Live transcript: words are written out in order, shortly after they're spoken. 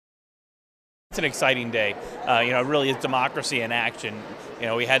It's an exciting day. It really is democracy in action.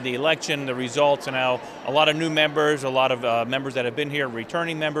 We had the election, the results, and now a lot of new members, a lot of members that have been here,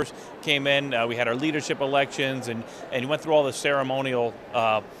 returning members came in. We had our leadership elections and went through all the ceremonial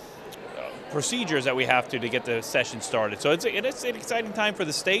procedures that we have to get the session started. So it's an exciting time for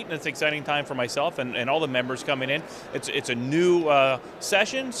the state, and it's an exciting time for myself and all the members coming in. It's a new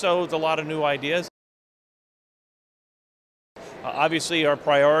session, so it's a lot of new ideas. Obviously, our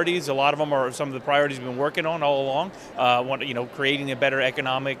priorities, a lot of them are some of the priorities we've been working on all along. Creating a better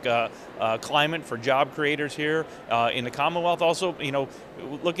economic climate for job creators here in the Commonwealth. Also,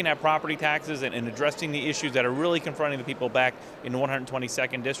 looking at property taxes and addressing the issues that are really confronting the people back in the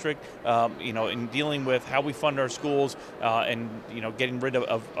 122nd District. In dealing with how we fund our schools and getting rid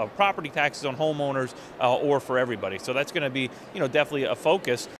of property taxes on homeowners or for everybody. So that's going to be definitely a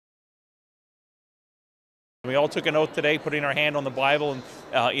focus. We all took an oath today, putting our hand on the Bible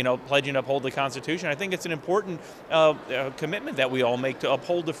and pledging to uphold the Constitution. I think it's an important commitment that we all make to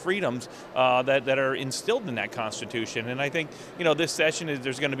uphold the freedoms that are instilled in that Constitution. And I think this session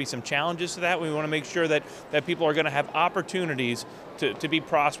there's going to be some challenges to that. We want to make sure that people are going to have opportunities to be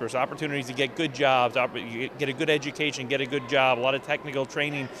prosperous, opportunities to get good jobs, get a good education, get a good job, a lot of technical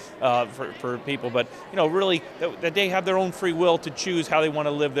training for people. But really that they have their own free will to choose how they want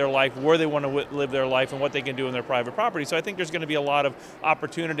to live their life, where they want to live their life, and what they can do in their private property. So I think there's going to be a lot of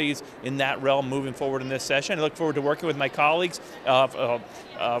opportunities in that realm moving forward in this session. I look forward to working with my colleagues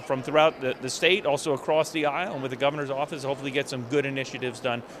from throughout the state, also across the aisle, and with the governor's office, hopefully get some good initiatives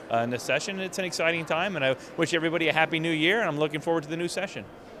done in this session. It's an exciting time, and I wish everybody a happy new year, and I'm looking forward to the new session.